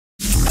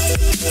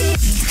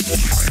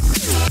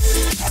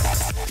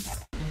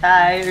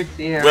Tired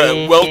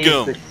series.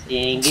 Welcome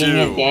singing to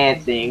and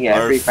dancing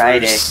every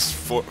Friday.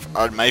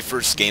 My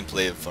first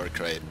gameplay of Far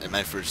Cry, and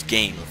my first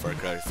game of Far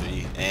Cry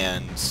 3,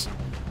 and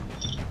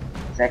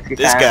Sexy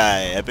this time.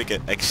 guy, Epic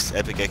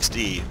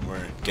XD,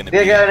 We're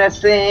gonna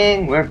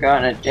sing, we're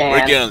gonna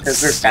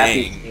dance, we're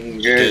happy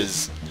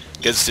singers.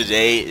 because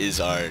today is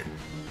our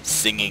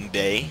singing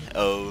day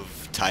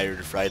of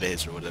Tired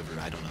Fridays or whatever.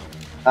 I don't know.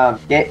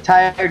 Get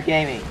tired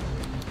gaming.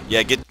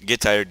 Yeah, get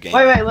tired gaming.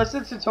 Wait,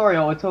 listen to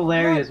tutorial. What's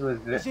hilarious was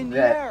that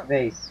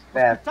face.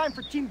 Time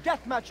for team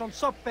deathmatch on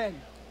Subpen.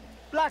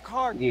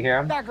 Blackheart. Do you hear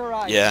him? Dagger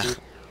Eyes. Yeah.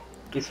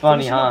 He's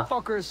funny, huh?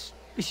 Fuckers.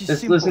 This is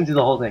Just simple. listen to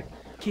the whole thing.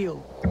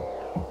 Kill.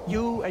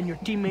 You and your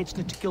teammates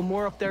need to kill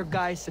more of their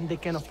guys than they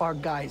can of our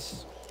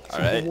guys.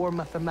 Alright. War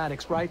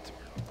mathematics, right?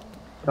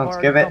 Don't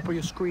skip it.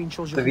 Your screen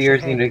shows you The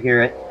viewers need to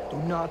hear it. Do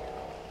not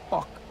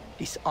fuck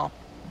this up.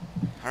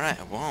 Alright,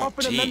 I won't. Up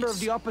a member of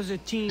the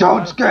opposite team.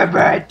 Don't skip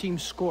it. Team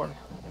score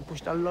and push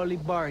that lolly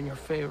bar in your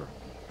favor.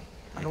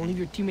 I don't leave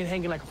your teammate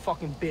hanging like a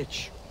fucking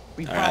bitch.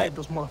 Revive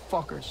those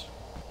motherfuckers.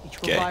 Each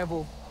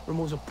revival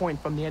removes a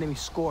point from the enemy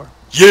score.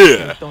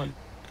 Yeah. Done.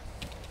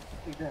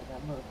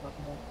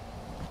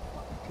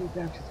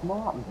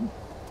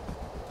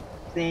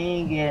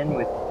 Singing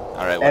with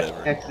Alright,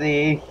 whatever.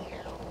 Sexy.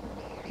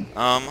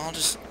 I'll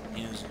just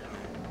use.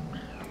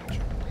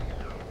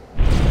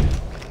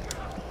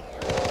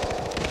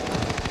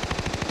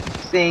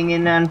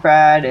 Singing on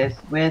Fridays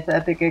with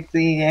Epic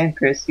XE and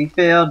Chrisy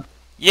Field.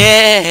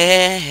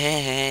 Yeah.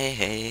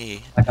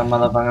 Like a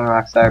motherfucking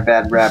rockstar,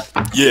 bad rap.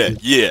 Yeah.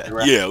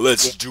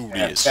 Let's do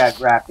this. Bad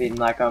rapping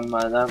like a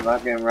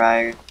motherfucking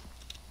riot.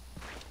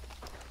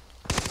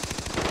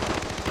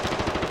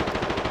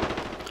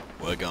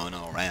 We're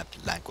gonna rap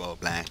like we're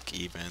black,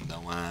 even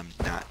though I'm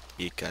not,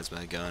 because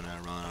we're gonna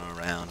run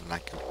around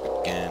like a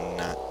fucking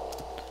nut.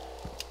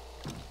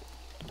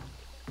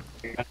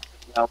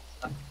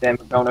 Then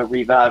we're gonna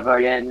revive our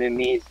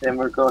enemies, then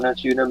we're gonna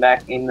shoot them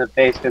back in the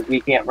face because we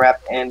can't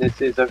rap, and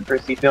this is a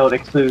Chrisy Field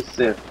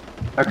exclusive.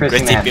 A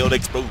Chrisy Field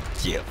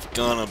exclusive.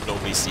 Gonna blow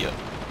me up.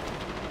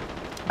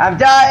 I'm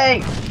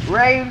dying!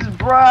 Rain's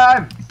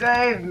bribe!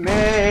 Save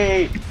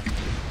me!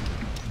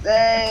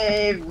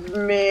 Save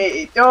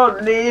me!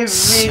 Don't leave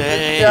me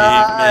to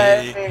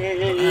die!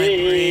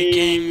 I'm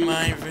wreaking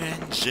my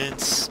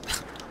vengeance.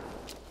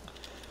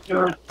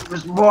 Your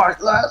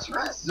last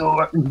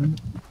resort.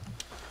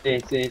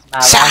 This is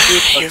my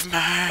Save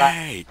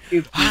me!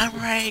 I'm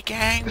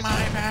wreaking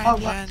my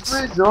vengeance.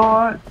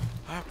 Resort.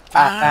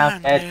 I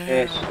found dead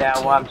fish,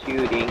 now I'm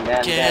shooting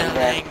them.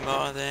 Killing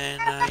more than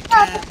I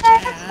can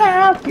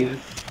tell.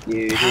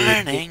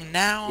 Burning,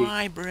 now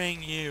I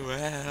bring you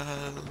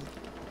out.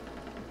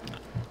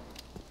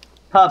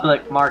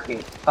 Public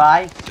market.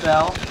 Buy,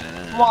 sell,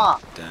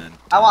 swamp.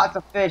 I want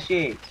the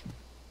fishies.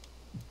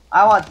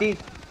 I want these.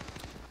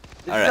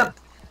 Alright.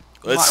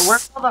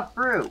 Where's all the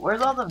fruit?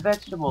 Where's all the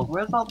vegetables?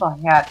 Where's all the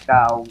hot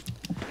dogs?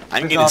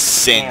 I'm gonna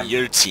send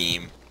your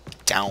team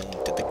down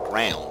to the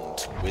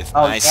ground with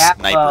my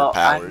sniper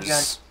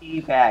powers.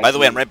 By the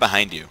way, I'm right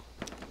behind you.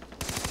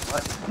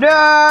 What? No! No!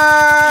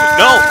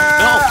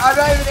 I'm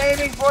not even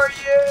aiming for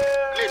you!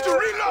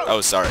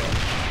 Oh, sorry.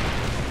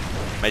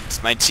 My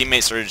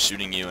teammate started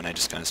shooting you, and I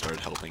just kind of started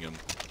helping him.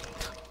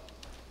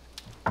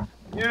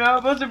 You're not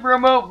supposed to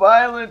promote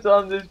violence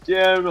on this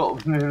channel.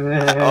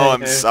 Oh,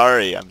 I'm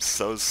sorry. I'm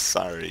so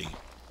sorry.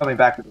 Coming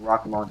back with the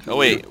rocket launcher. Oh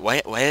wait,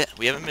 why?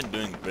 We haven't been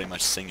doing very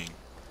much singing.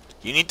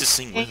 You need to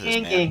sing with us,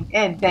 man. Singing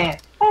and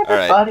dance.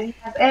 Everybody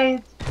has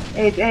AIDS.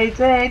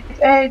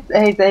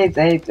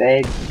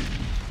 AIDS.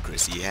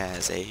 Chrisy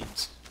has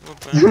AIDS.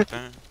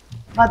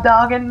 My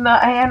dog and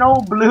the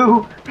animal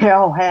blue.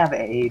 They'll have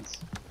AIDS.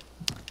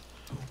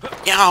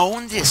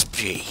 Yo, this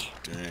be.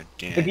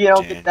 If you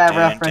don't get that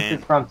reference,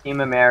 it's from Team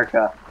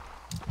America.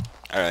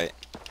 Alright.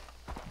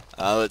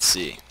 Let's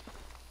see.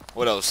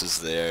 What else is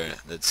there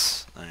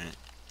that's... Alright.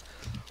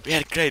 We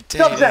had a great day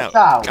out.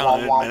 Down to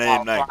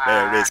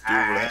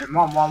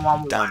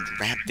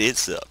wrap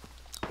this up.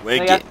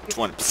 We're getting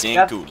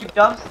 20% cooler.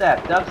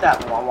 Dubstep.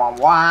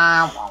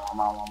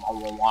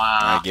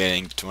 We're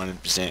getting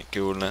 20%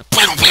 cooler.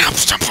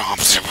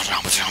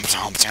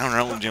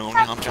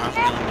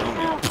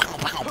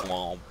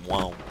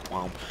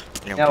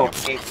 No,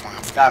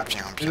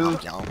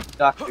 it's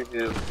Doctor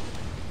Who.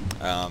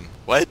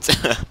 What?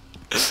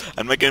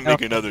 I'm not gonna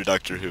make another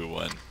Doctor Who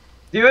one.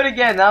 Do it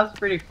again, that was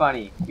pretty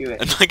funny. Do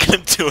it. I'm not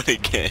gonna do it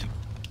again.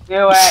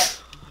 Do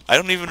it. I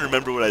don't even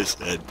remember what I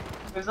said.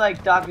 It was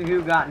like Doctor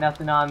Who got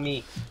nothing on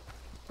me.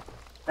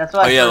 That's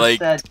what I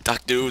said.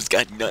 Doctor Who's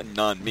got nothing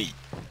on me.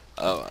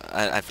 Oh,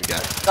 I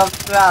forgot.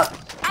 Something about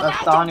a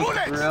sonic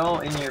drill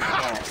in your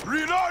pants.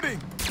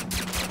 Reloading.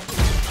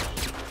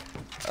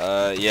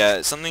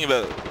 Yeah, something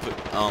about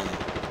him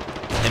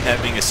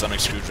having a sonic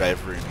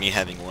screwdriver and me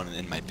having one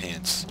in my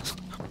pants.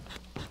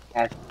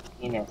 That's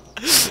penis.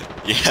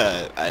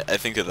 Yeah, I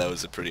think that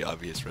was a pretty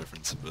obvious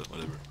reference, but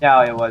whatever.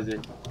 No, it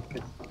wasn't.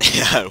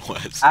 Yeah, it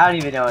was. I don't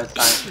even know what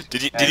sonic.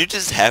 Did you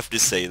just have to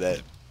say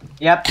that?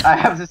 Yep, I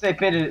have to say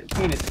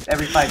penis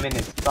every 5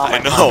 minutes. It's all I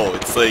my know,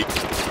 it's like...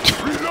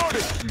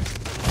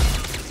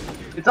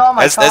 It's all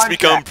my That's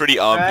become contract, pretty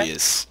right?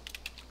 obvious.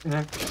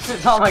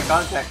 It's all my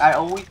contract. I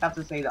always have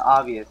to say the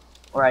obvious,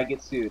 or I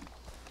get sued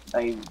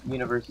by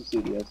Universal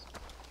Studios.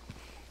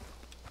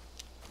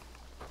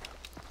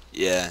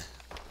 Yeah.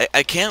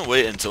 I can't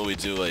wait until we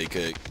do like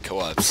a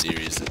co-op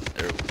series,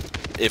 or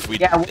if we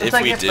Yeah, once if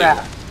I we get do.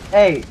 wrapped.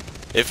 Hey,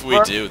 If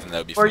we do, then that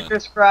would be for fun. your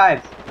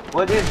scribes,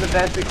 what is the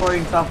best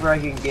recording software I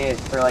can get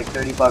for like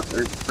 $30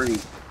 or free?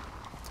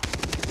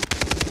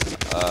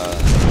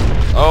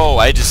 Oh,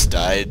 I just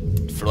died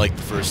for like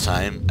the first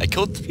time. I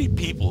killed 3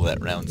 people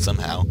that round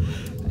somehow,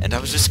 and I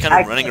was just kind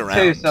of running killed around.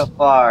 2 so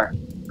far.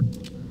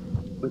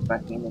 With my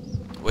penis.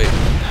 Wait,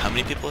 how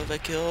many people have I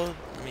killed?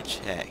 Let me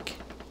check.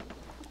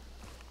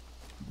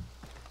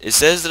 It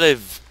says that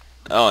I've...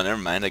 Oh, never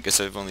mind. I guess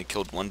I've only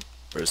killed 1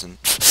 person.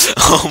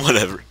 Oh,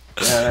 whatever.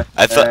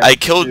 I thought I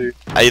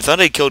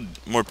killed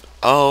more...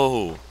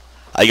 Oh.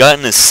 I got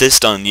an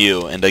assist on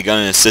you, and I got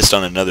an assist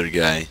on another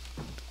guy.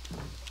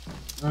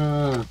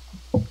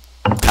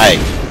 Hi.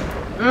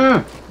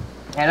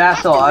 And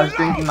asshole, I was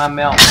drinking my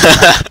milk.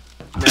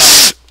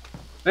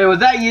 Wait, was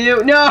that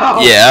you? No!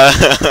 Yeah.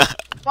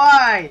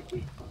 Why?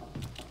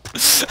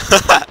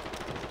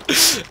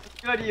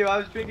 Good to you, I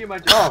was drinking my...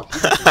 Oh,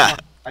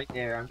 right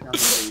there, I'm trying to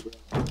tell you.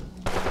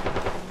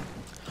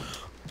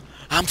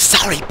 I'm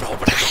sorry, bro,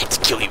 but I had to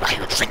kill you while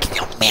you were drinking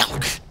your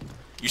milk.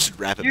 You should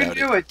rap about it.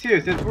 You do it too,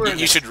 since we're in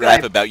You should Skype.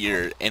 rap about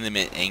your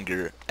intimate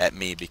anger at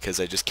me because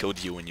I just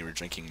killed you when you were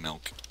drinking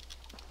milk.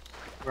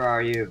 Where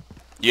are you?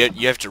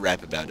 You have to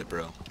rap about it,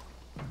 bro.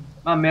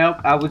 My milk,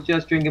 I was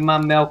just drinking my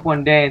milk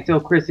one day until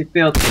Chrissy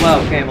Fields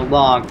 12 came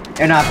along,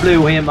 and I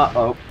blew him up.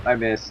 Oh, I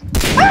missed.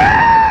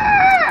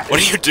 What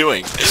are you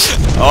doing?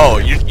 Oh,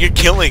 you're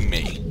killing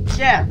me.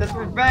 Yeah, that's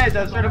revenge.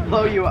 I was trying to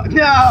blow you up.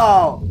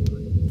 No!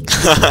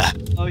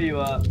 Blow you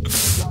up.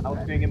 I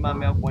was drinking my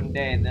milk one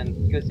day, and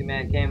then Chrissy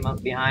Man came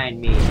up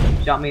behind me,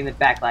 shot me in the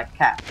back like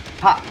cat.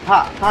 Pop,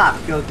 pop,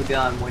 pop goes the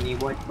gun when he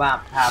went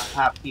pop, pop,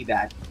 pop,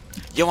 teabag.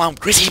 Yo, I'm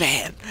Chrisy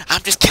Man.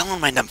 I'm just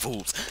killing random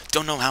fools.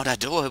 Don't know how to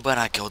do it, but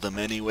I kill them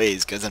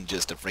anyways, cause I'm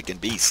just a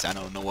freaking beast. I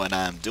don't know what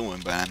I'm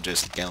doing, but I'm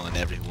just killing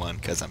everyone,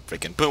 cause I'm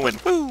freaking booing.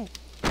 Woo!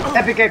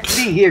 Epic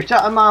XD here,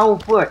 shot in my own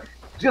foot.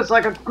 Just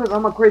like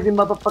I'm a crazy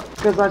motherfucker,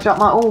 cause I shot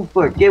my own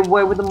foot. Get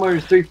away with the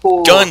murders,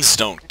 3-4. Guns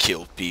don't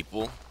kill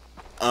people.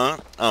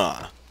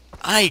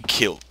 I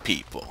kill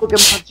people. Look at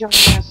my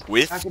giant ass.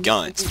 With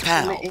guns.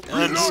 Pow.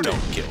 Guns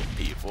don't kill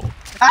people.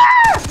 Ah!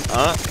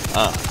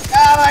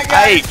 Oh my god,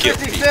 I it's kill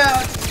 50 people.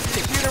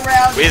 Shoot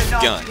around With you.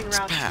 No, guns. shooting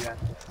around Pow. you.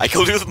 I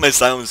killed you with my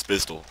silenced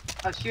pistol.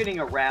 I was shooting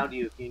around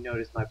you if you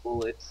notice my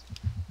bullets.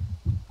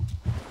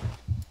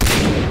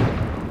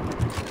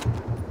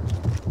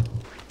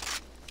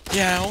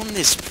 Yeah, on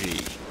this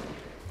tree.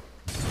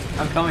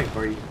 I'm coming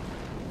for you.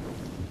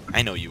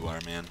 I know you are,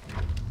 man.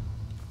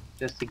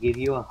 Just to give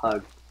you a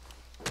hug.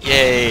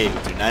 Yay!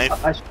 With your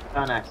knife? I shot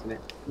on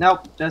accident.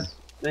 Nope, just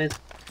with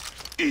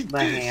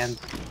my hands.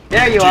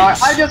 There you are.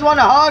 I just want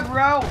a hug,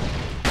 bro.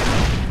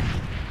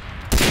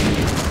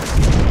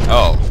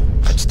 Oh,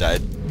 I just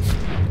died.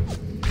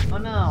 Oh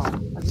no.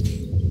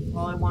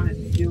 All I wanted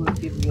to do was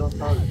give you a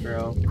hug,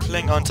 bro.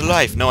 Cling on to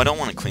life. No, I don't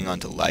want to cling on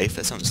to life.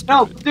 That sounds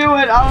No, stupid. do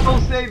it. I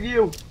will save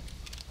you.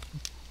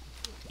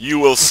 You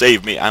will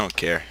save me. I don't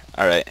care.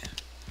 All right.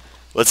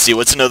 Let's see.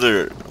 What's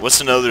another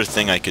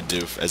thing I could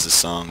do as a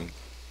song?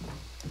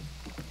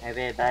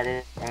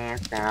 Everybody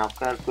dance now,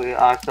 cause we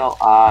are so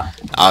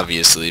awesome.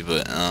 Obviously,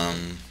 but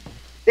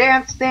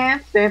Dance,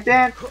 dance, dance,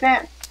 dance,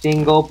 dance.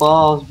 Jingle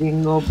balls,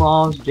 jingle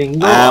balls,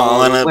 jingle I all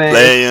wanna the way.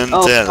 play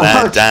until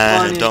I what's die.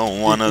 funny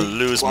Don't wanna is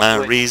lose what my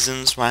would-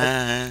 reasons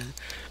why.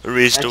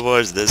 Reach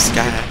towards the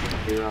sky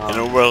in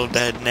a world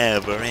that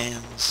never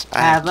ends.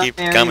 I Have a keep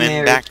Merry, coming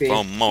Merry back for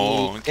Christmas.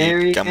 more.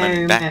 Merry, Keep coming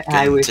Merry, back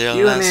I wish until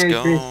you a I Merry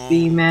go.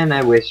 Christmas, man.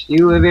 I wish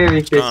you a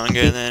Merry Stronger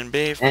Christmas than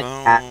before.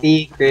 and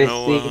Happy In a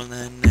Christmas. world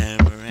that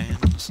never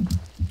ends.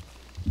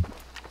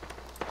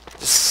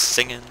 Just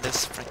singing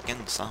this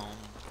freaking song.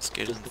 It's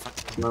getting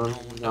fucking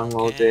I'm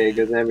all day,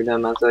 cause every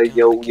time I say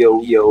yo,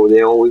 yo, yo,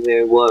 they always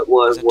say what.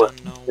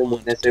 And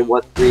when they say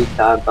what 3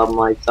 times, I'm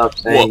like, stop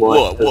saying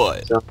What?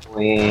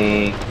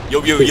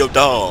 Yo, yo, yo,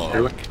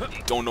 dog.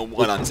 Don't know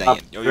what I'm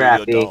saying. Yo, yo,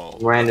 yo,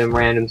 dog. Random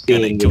Gonna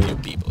singing. kill you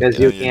people. Cause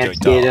Yo, you yo, yo, can't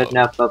get dog.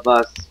 enough of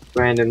us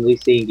randomly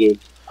singing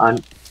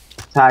on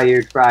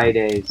tired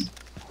Fridays.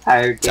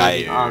 Tired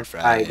gaming on Tired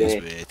Fridays Friday.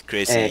 with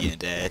Chrisy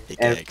and Epic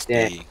every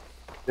XD.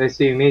 They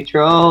see me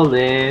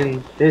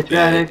trolling. They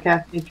try to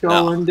catch me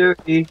trolling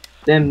dirty.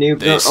 Them They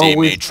noobs are see me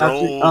always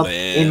touching up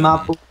in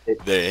my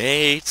bullshit. They're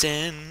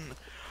hating.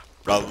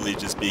 Probably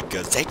just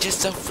because they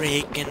just so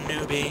freaking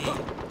newbie.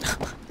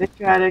 They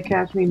try to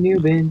catch me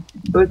noobing,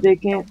 but they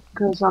can't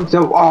cause I'm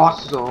so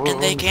awesome.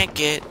 And they can't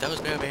get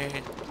those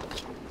boobies.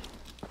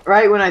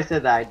 Right when I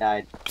said that, I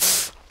died.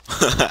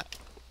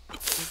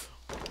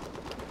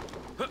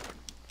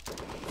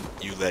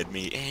 You led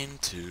me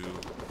into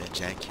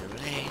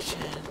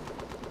ejaculation.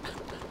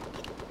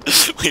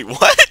 Wait,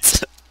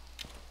 what?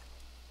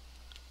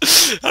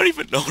 I don't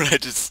even know what I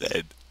just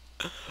said.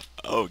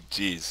 Oh,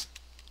 jeez.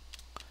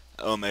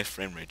 Oh, my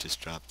frame rate just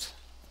dropped.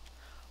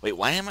 Wait,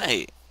 why am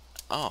I...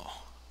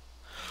 Oh.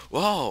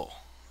 Whoa.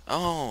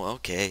 Oh,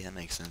 okay, that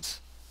makes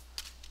sense.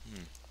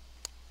 Hmm.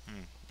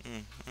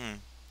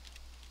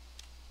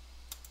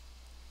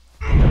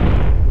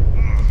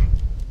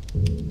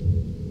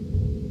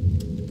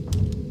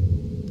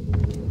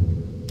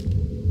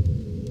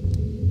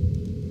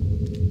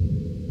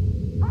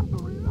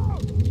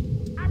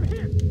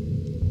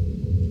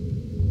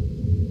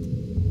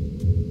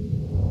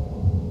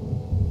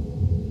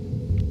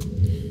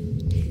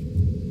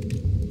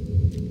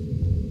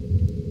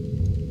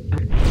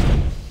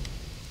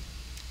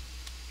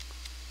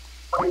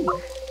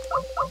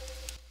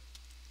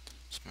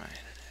 It's my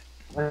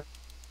internet.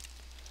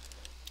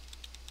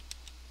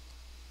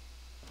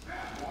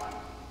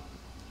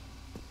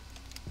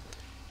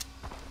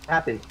 What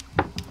happened?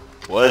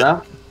 What?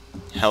 Hello?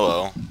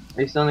 Hello?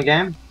 Are you still in the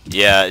game?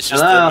 Yeah, it's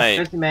just Hello, that my...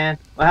 Chrisy, man.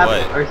 What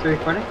happened? What? Are you still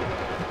recording?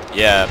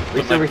 Yeah, Are you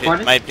but still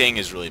recording? my ping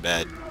is really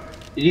bad.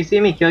 Did you see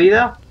me kill you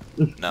though?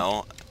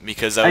 No,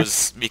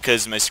 because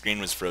because my screen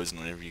was frozen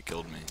whenever you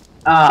killed me.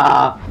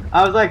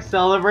 I was like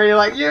celebrating,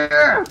 like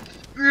yeah,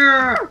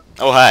 yeah.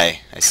 Oh hi,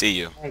 I see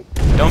you. Hey.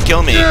 Don't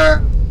kill me.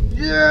 Yeah,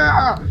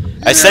 yeah,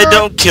 I said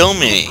don't kill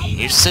me.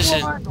 You're such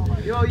a...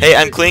 Yo, Hey,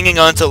 I'm clinging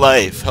on to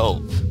life.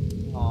 Help.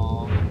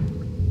 Aw.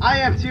 I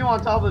have two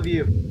on top of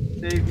you.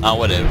 Save me. Oh,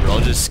 whatever. I'll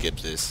just skip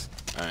this.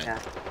 Alright. Yeah.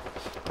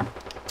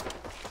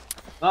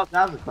 Well,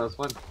 that was a close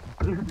one.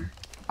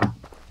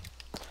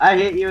 I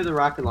hit you with a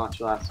rocket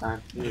launcher last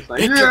time. It was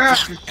like, yeah,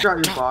 just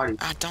shut your body.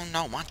 I don't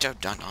know what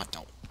you've done. I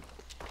don't.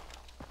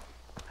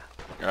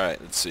 Alright,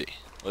 let's see.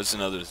 What's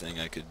another thing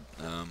I could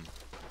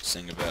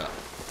sing about?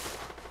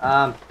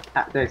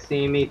 They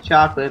see me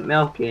chocolate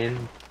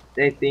milking.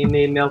 They see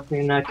me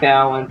milking a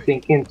cow and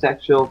thinking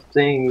sexual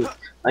things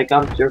like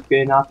I'm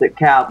jerking off the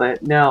cow,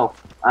 but no,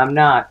 I'm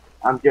not.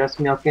 I'm just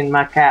milking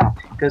my cow,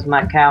 cause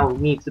my cow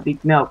needs to be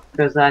milked,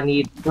 cause I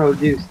need to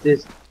produce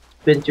this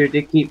venture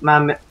to keep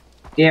my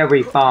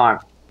dairy farm.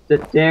 The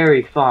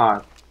dairy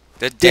farm.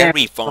 The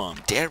dairy farm.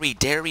 Dairy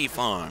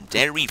farm.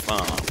 Dairy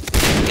farm.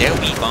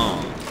 Dairy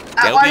farm.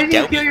 Why did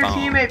you kill your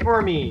teammate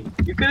for me?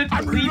 You could have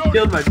at least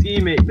killed my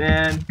teammate,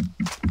 man.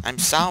 I'm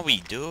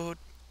sorry, dude.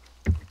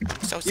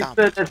 I'm so You sorry.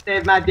 could have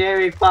saved my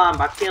dairy farm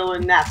by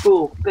killing that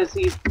fool, because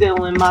he's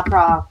stealing my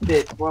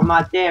profits for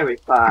my dairy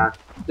farm.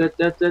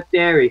 The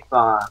dairy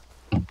farm.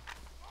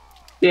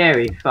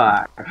 Dairy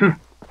farm.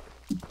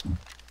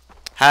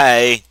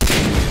 Hi.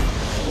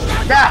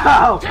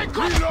 No!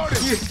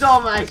 You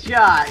stole my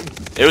shot!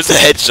 It was a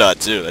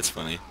headshot too. That's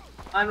funny.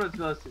 Mine was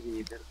supposed to be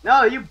even.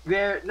 No,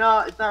 no,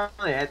 it's not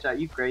really a headshot.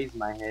 You grazed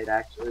my head,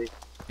 actually.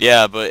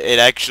 Yeah, but it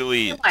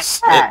actually...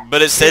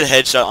 but it said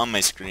headshot on my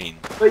screen.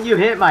 But you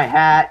hit my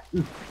hat.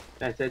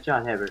 That's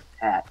headshot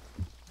hat.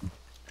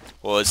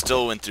 Well, it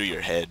still went through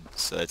your head,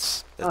 so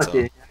that's Oh, all. it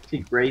didn't. She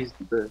grazed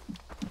the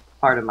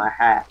part of my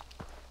hat.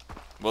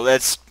 Well,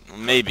 that's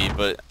maybe,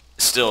 but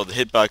still, the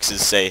hitboxes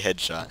say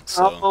headshot,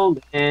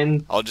 so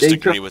I'll just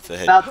agree with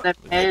the about them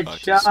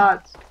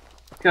headshots.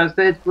 Because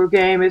this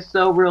game is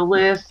so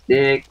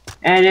realistic,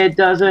 and it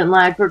doesn't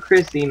lag for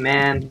Chrisy,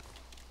 man.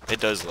 It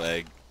does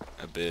lag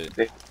a bit.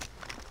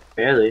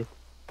 Barely.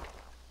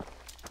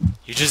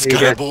 You just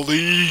gotta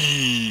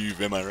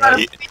believe, am I right?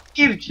 You gotta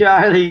believe,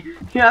 Charlie.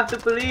 You have to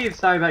believe.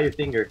 Sorry about your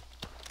finger.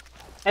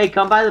 Hey,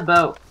 come by the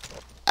boat.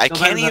 I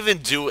can't even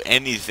do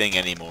anything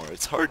anymore.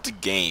 It's hard to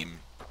game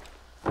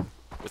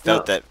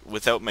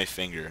without my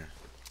finger.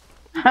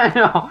 I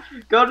know.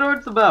 Go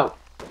towards the boat.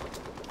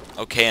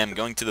 Okay, I'm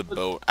going to the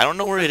boat. I don't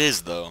know where it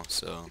is though,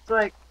 so It's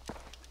like.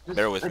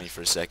 bear with me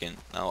for a second.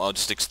 I'll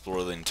just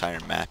explore the entire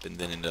map and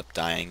then end up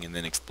dying and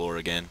then explore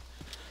again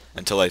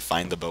until I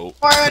find the boat.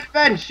 For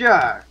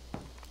adventure.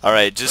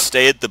 Alright, just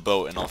stay at the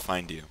boat and I'll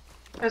find you.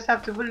 You just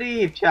have to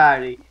believe,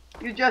 Charlie.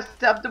 You just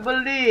have to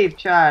believe,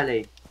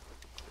 Charlie.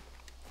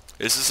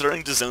 This is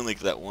starting to sound like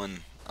that one,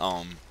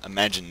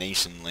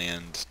 Imagination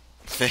Land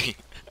thing.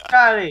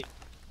 Charlie,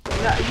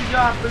 you're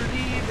not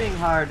believing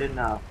hard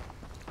enough.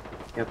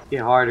 You have to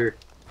get harder.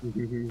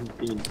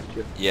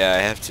 Yeah,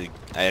 I have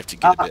to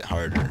get a bit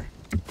harder.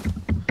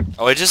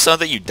 Oh, I just saw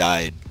that you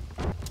died.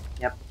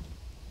 Yep.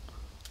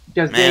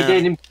 Because Man.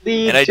 they didn't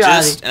believe, And I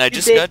Charlie.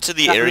 just got to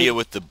the area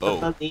with the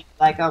boat.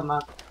 Like I'm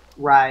a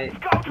right.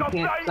 You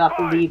can't stop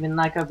believing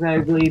like I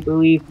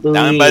believe.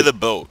 Now I'm by the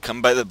boat.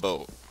 Come by the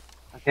boat.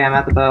 Okay, I'm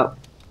at the boat.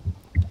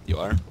 You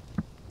are?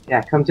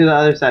 Yeah, come to the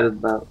other side of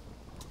the boat.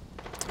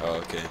 Oh,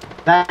 okay. Is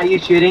that you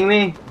shooting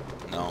me?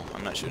 No,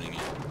 I'm not shooting you.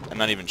 I'm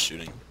not even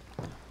shooting.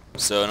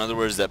 So, in other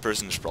words, that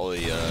person's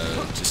probably,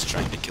 just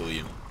trying to kill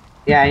you.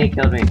 Yeah, he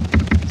killed me.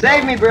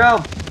 Save me, bro!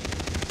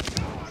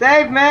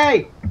 Save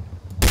me!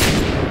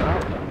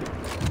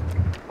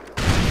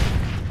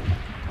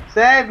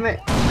 Save me!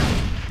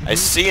 I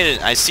see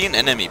an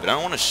enemy, but I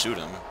don't want to shoot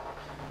him.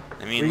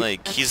 I mean,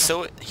 like, he's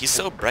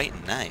so bright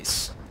and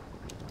nice.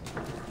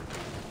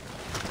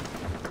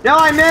 No,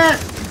 I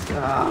missed!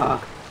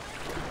 Ugh.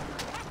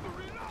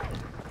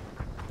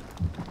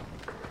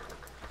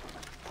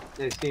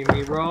 They see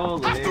me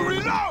rolling.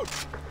 I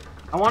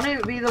want to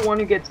be the one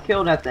who gets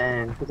killed at the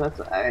end, because that's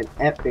an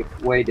epic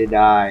way to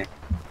die.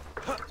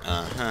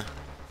 Uh-huh.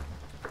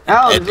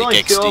 Oh, there's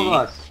only 2 of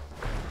us.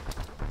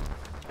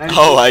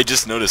 Oh, I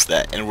just noticed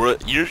that, and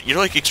you're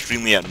like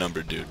extremely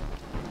outnumbered, dude.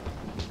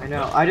 I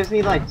know. I just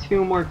need like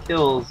 2 more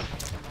kills.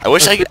 I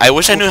wish I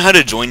knew how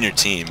to join your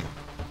team.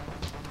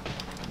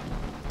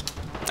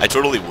 I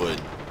totally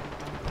would.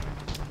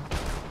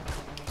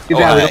 Too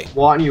bad we don't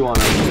want you on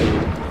our team.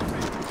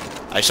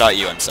 I shot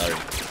you. I'm sorry.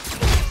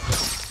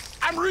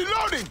 I'm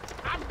reloading.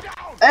 I'm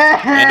down.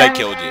 And I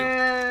killed you.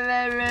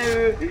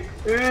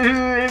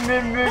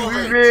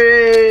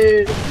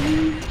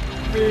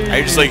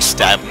 I just like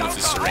stab him with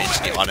a syringe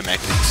and he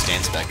automatically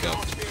stands back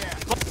up.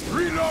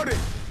 Reloading.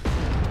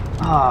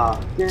 Ah,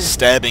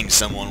 stabbing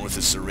someone with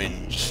a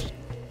syringe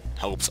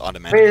helps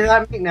automatically. Wait, is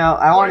that me now?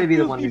 I want to be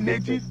the one who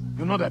gets this.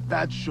 You're not a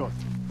bad shot.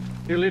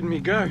 You're letting me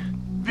go.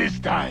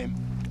 This time.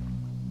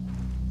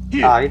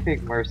 Ah, you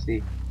picked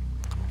Mercy.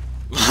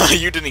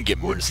 You didn't get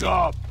Good mercy.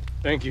 job.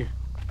 Thank you.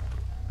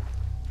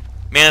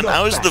 Man,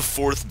 I was the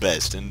 4th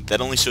best, and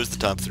that only shows the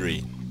top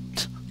 3.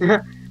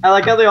 I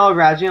like how they all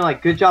graduate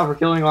like, good job for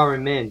killing our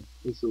men.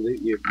 We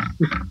salute you.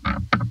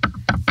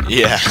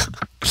 Yeah.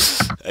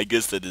 I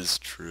guess that is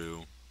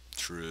true.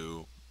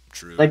 True.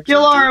 Like,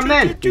 kill our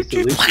men! We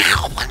salute you.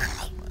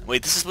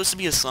 Wait, this is supposed to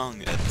be a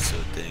song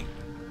episode thing.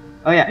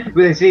 Oh yeah,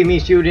 they see me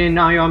shooting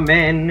all your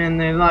men, and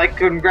they're like,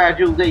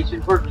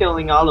 congratulations for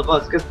killing all of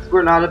us, because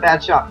we're not a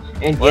bad shot.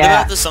 And what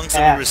yeah, about the songs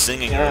that we were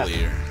singing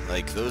earlier?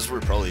 Like, those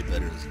were probably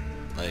better.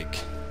 Like,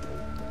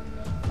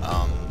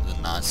 the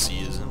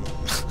Nazism.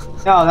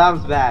 No, that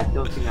was bad.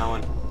 Don't sing that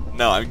one.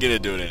 No, I'm gonna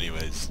do it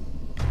anyways.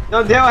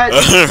 Don't do it!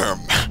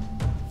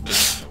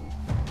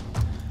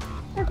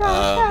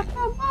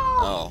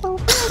 Oh.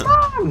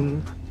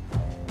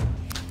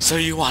 So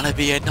you wanna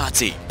be a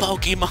Nazi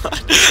Pokemon?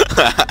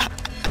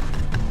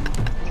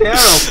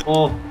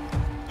 Terrible.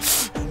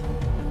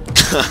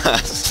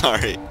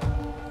 Sorry.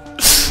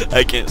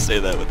 I can't say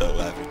that without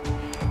laughing.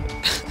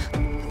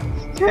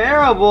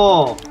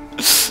 Terrible.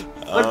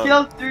 What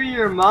goes through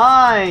your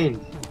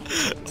mind?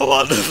 A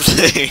lot of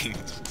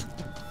things.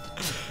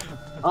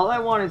 All I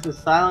want is a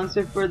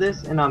silencer for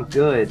this, and I'm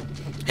good.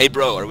 Hey,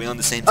 bro, are we on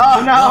the same team?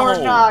 Oh no,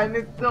 we're not. And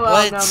it's still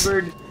What?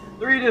 outnumbered.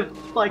 3 to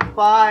like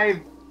 5.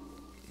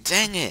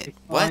 Dang it!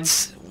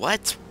 What?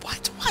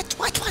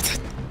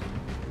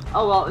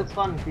 Oh well, it's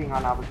fun being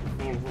on opposite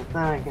teams. It's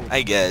not like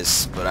I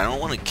guess, but I don't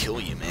want to kill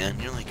you, man.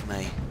 You're like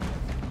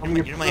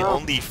you're my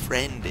only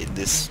friend in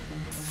this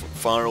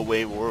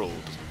faraway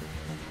world.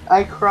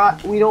 I cry.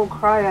 We don't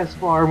cry as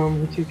far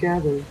when we're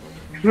together.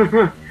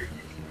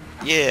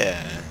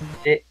 Yeah.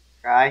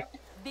 Cry.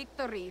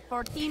 Victory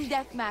for team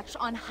deathmatch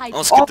on high.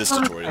 I'll skip this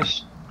tutorial.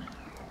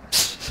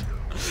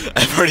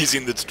 I've already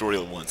seen the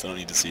tutorial once. I don't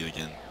need to see it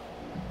again.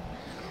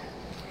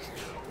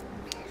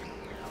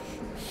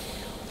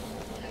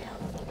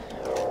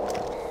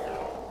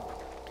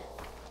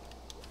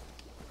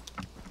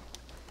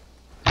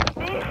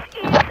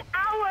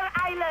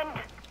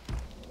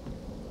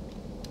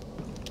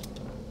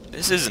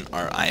 This isn't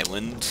our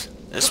island.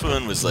 This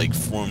one was like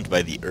formed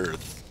by the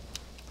Earth.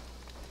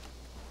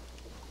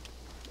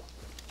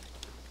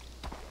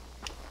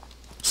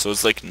 So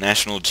it's like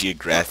National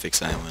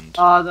Geographic's island.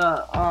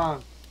 The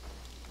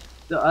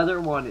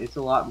other one is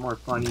a lot more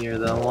funnier.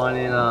 The one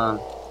in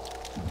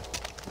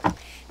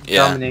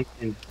yeah.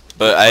 Domination.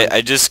 But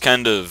I just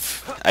kind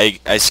of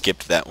I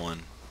skipped that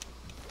one.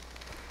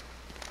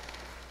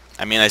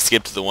 I mean, I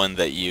skipped the one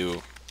that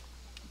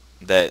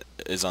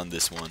is on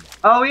this one.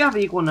 Oh, we have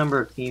equal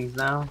number of teams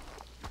now.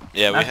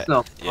 Yeah, that's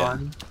no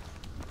fun.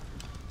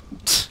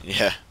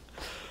 Yeah.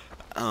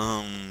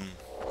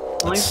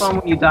 Only fun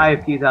when you die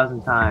a few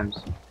thousand times.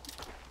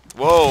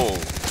 Whoa.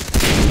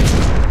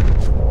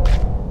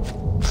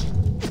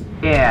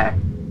 Yeah,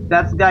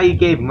 that's the guy you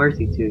gave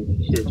mercy to.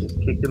 You should have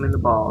just kicked him in the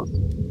balls.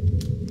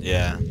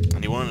 Yeah,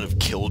 and he wouldn't have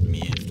killed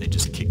me if they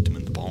just kicked him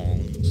in the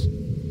balls.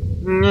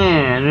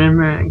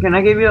 Yeah, can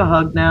I give you a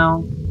hug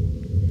now?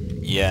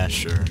 Yeah,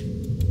 sure.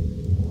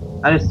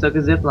 I just took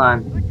a zip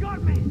line.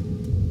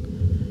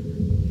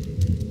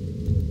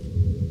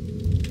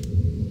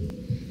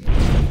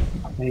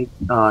 Wait,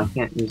 oh, I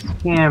can't use the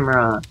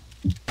camera.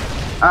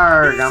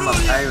 Arrgh, I'm a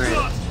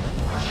pirate.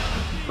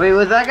 Wait,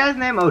 was that guy's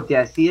name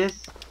Odysseus?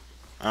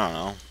 I don't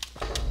know.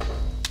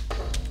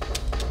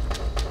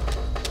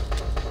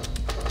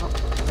 Oh,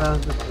 that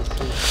was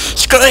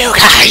Odysseus. Screw you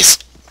guys!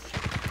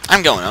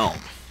 I'm going home.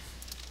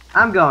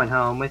 I'm going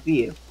home with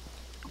you.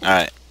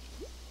 Alright.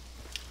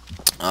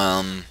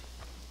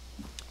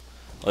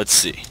 Let's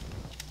see.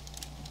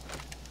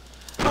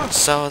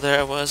 So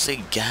there was a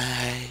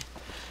guy,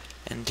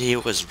 and he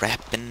was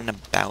rapping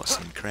about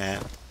some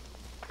crap.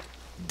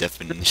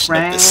 Definition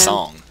of the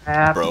song,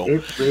 bro.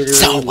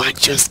 So I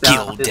just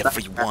killed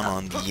everyone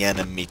on the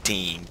enemy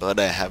team, but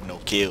I have no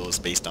kills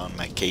based on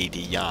my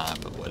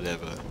KDI, but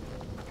whatever.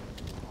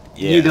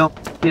 Yeah. You don't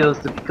need kills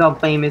to become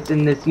famous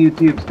in this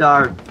YouTube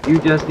star. You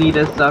just need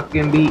to suck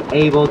and be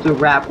able to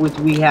rap, which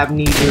we have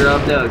neither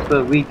of those,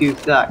 but we do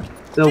suck.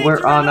 So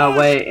we're on our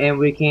way and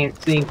we can't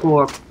sing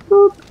for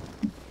boop.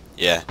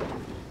 Yeah.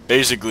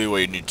 Basically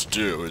what you need to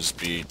do is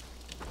be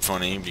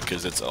funny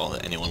because that's all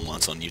that anyone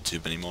wants on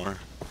YouTube anymore.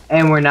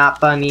 And we're not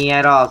funny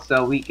at all,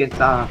 so we can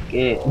talk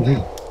it.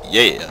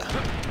 Yeah.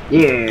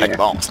 Yeah. Like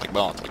balls, like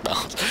balls, like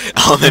balls.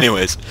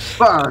 Anyways.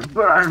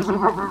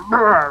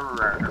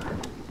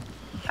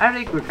 I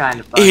think we're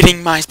kind of funny.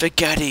 Eating my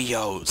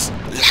SpaghettiOs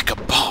like a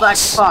boss. Like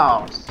a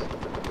boss.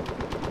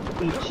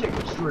 Eat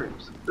chicken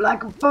strips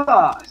like a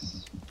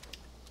boss.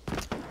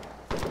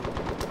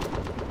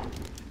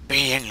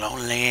 Being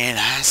lonely in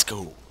high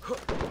school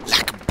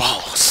like a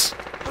boss.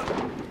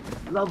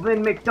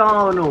 Loving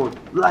McDonald's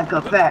like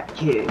a fat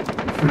kid.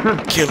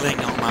 Killing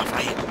all my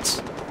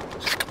friends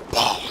like a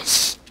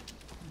boss.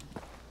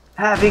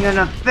 Having an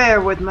affair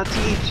with my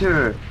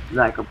teacher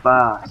like a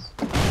boss.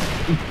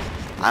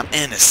 I'm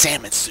in a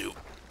salmon suit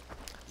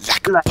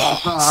like a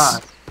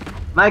boss.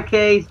 My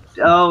case is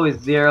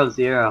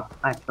 0-0.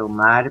 I feel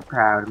mighty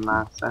proud of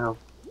myself.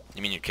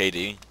 You mean your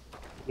KD?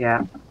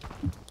 Yeah.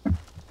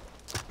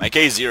 My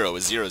K0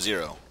 is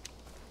 0-0.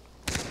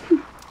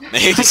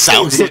 It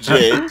sounds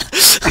legit.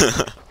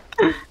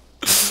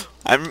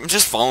 I'm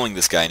just following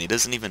this guy and he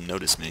doesn't even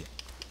notice me.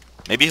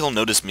 Maybe he'll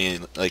notice me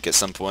like at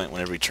some point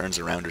whenever he turns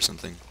around or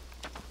something.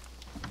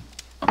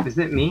 Is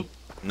it me?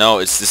 No,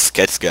 it's this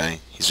sketch guy.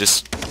 He's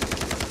just...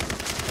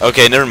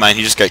 Okay, never mind.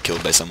 He just got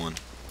killed by someone.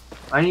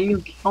 Why didn't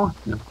you kill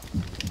him?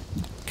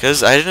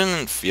 Because I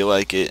didn't feel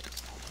like it.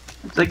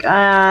 It's like,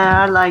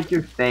 I like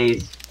your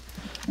face.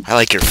 I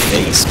like your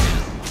face, man.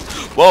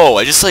 Whoa,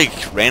 I just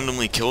like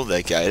randomly killed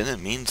that guy. I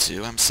didn't mean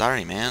to. I'm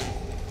sorry, man.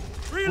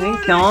 You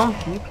didn't kill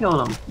him. You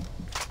killed him.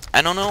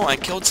 I don't know. I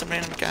killed some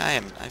random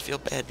guy. I feel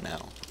bad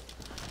now.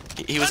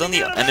 He was on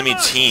the enemy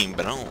team,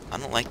 but I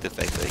don't like the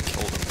fact that I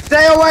killed him.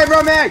 Stay away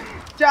from me!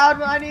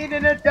 Child, I need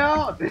an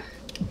adult!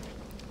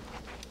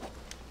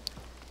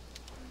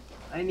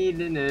 I need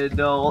an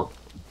adult.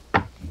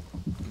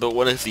 But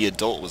what if the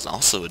adult was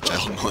also a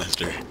child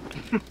molester?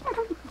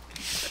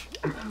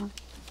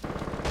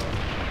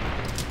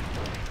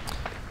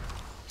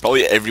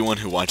 Probably everyone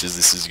who watches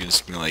this is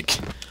just gonna be like,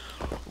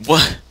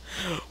 what?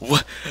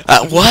 What?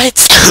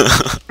 What?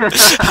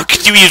 How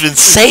could you even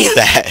say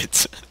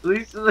that? At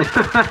least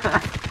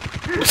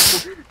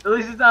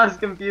it's not as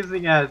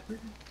confusing as,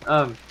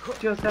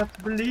 just have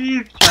to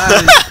believe,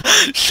 child.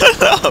 Shut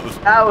up!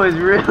 That was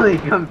really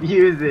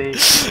confusing.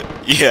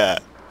 Yeah.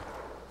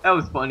 That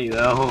was funny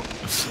though.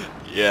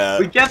 Yeah.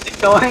 We kept it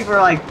going for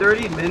like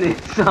 30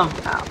 minutes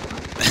somehow.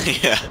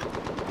 Yeah.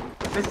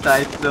 My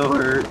side still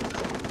hurts.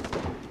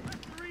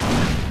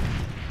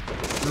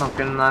 I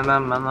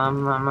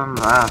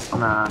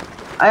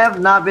have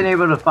not been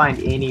able to find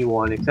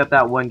anyone except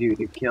that one dude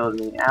who killed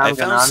me. I've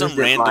found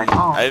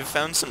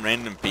some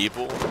random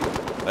people.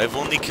 I've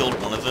only killed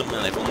one of them, and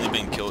I've only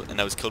been killed, and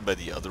I was killed by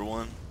the other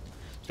one.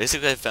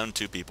 Basically, I found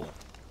 2 people.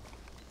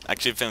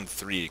 Actually, I found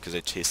 3 because I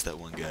chased that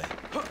one guy,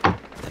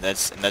 and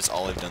that's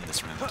all I've done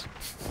this round.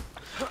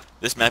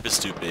 This map is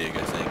too big,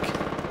 I think.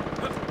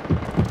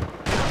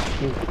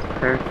 It's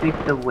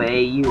perfect the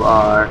way you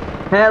are.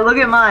 Hey, look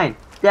at mine.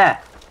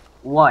 Death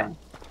 1,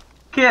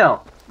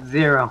 kill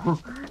 0.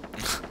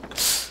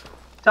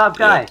 Top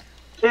guy,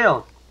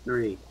 kill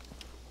 3,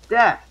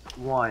 death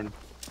 1.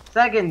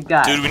 Second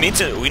guy. Dude, we need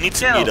to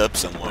meet up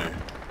somewhere.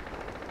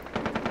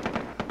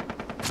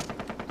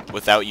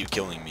 Without you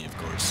killing me, of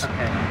course.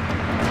 Okay.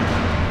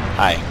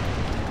 Hi.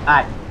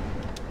 Hi.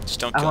 Just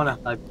don't I kill wanna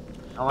me. hug.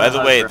 By the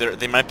way,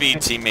 they might be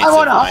teammates I of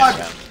wanna mine.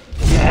 hug.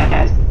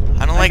 Yes.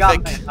 I don't like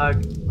that. My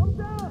hug.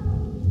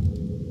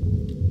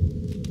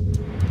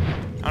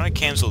 I'm gonna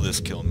cancel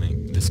this kill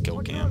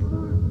cam.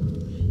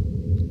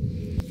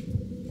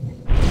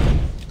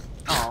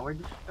 Oh, we're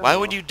just Why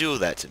would you do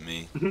that to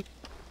me?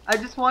 I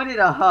just wanted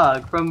a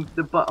hug from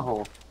the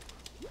butthole.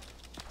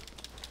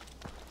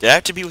 Did I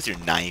have to be with your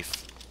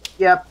knife?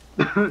 Yep.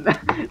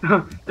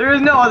 There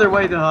is no other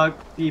way to hug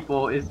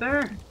people, is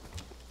there?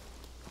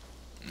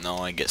 No,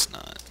 I guess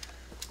not.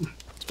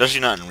 Especially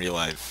not in real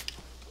life.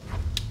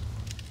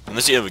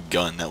 Unless you have a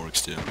gun, that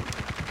works too.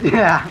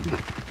 Yeah,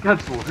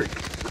 guns work.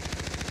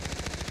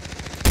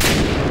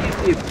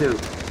 You too.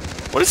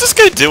 What is this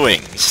guy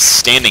doing? He's just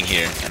standing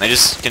here, and I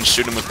just can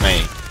shoot him with my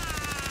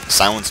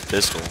silenced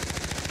pistol.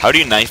 How do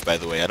you knife, by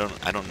the way? I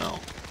don't know.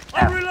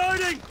 I'm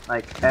reloading.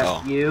 Like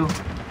F-U,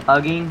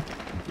 hugging,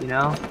 you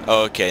know?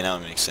 Oh, okay, now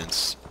it makes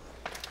sense.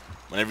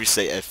 Whenever you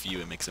say F-U,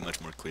 it makes it much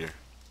more clear.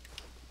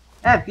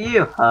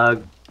 F-U,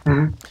 hug.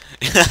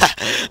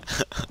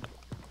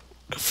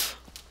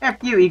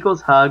 F-U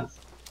equals hugs.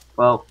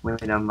 Well, when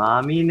a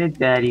mommy and a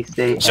daddy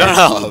say Shut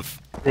F-U, up!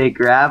 they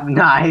grab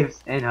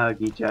knives and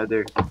hug each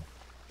other.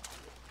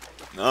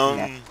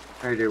 Yeah,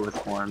 murder was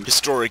formed.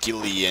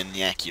 Historically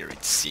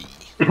inaccuracy.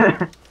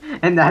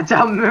 And that's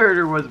how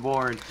murder was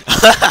born.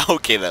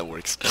 Okay, that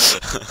works.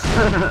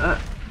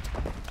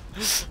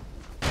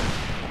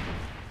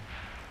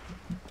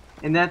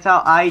 And that's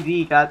how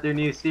ID got their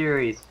new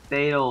series,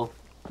 Fatal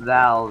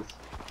Vows.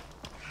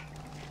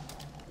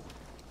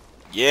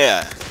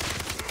 Yeah.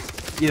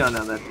 You don't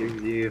know that, do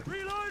you?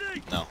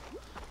 No.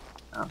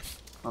 Oh.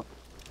 Oh.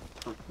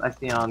 I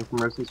see on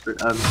commercials for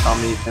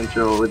Comedy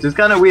Central, which is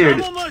kind of weird.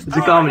 It's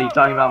a comedy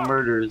talking about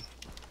murders.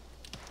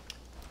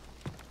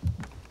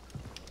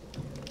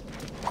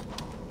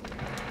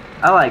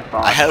 I like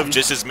Bob. I have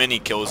just as many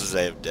kills as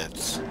I have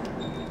deaths.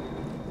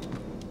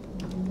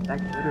 Is that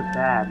good or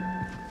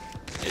bad?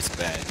 It's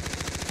bad.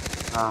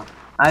 Oh.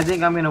 I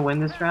think I'm gonna win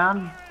this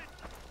round.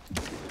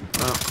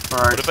 For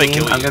our What if I team,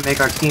 kill you? I'm gonna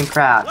make our team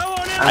proud. I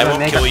I'm gonna won't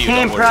make kill our you, team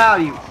don't worry.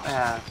 proud, you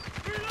ass.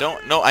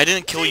 Don't. No, I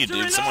didn't kill you,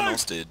 dude. Someone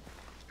else did.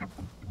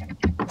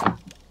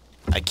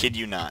 I kid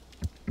you not.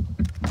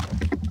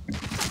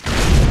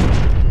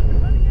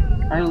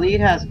 Our lead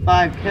has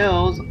 5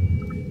 kills.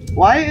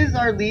 Why is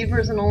our lead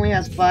person only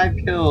has 5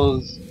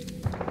 kills?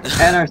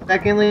 And our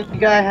second lead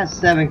guy has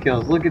 7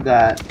 kills. Look at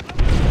that.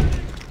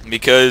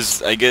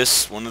 Because I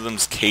guess one of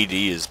them's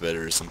KD is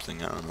better or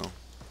something. I don't know.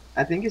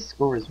 I think his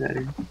score is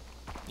better.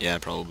 Yeah,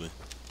 probably.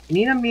 You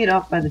need to meet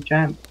up by the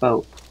giant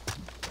boat.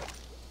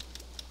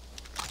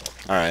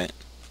 Alright.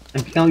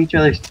 And kill each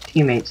other's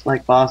teammates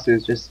like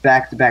bosses, just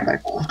back to back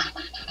like.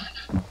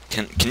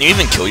 Can you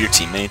even kill your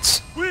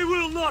teammates? We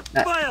will not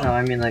No,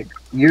 I mean like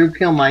you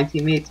kill my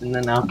teammates and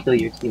then I'll kill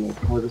your teammates.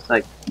 And we'll just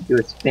like do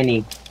a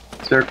spinny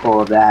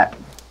circle of that.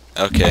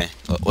 Okay.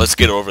 Let's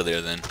get over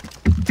there then.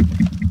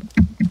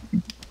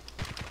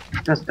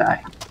 Just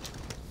die.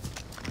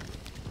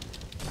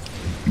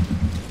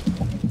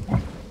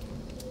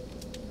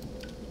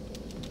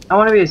 I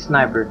want to be a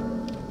sniper.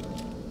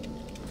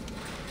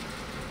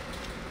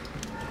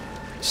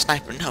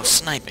 Sniper, no,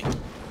 sniping.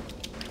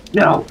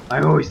 No,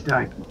 I always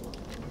snipe.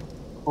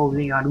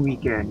 Only on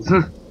weekends.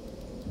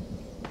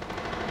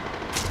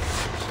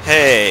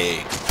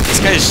 Hey, this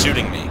guy's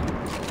shooting me.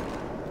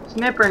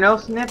 Snipper, no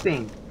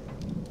snipping.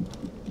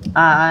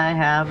 I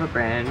have a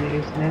brand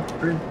new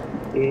snipper.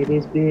 It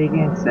is big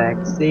and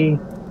sexy.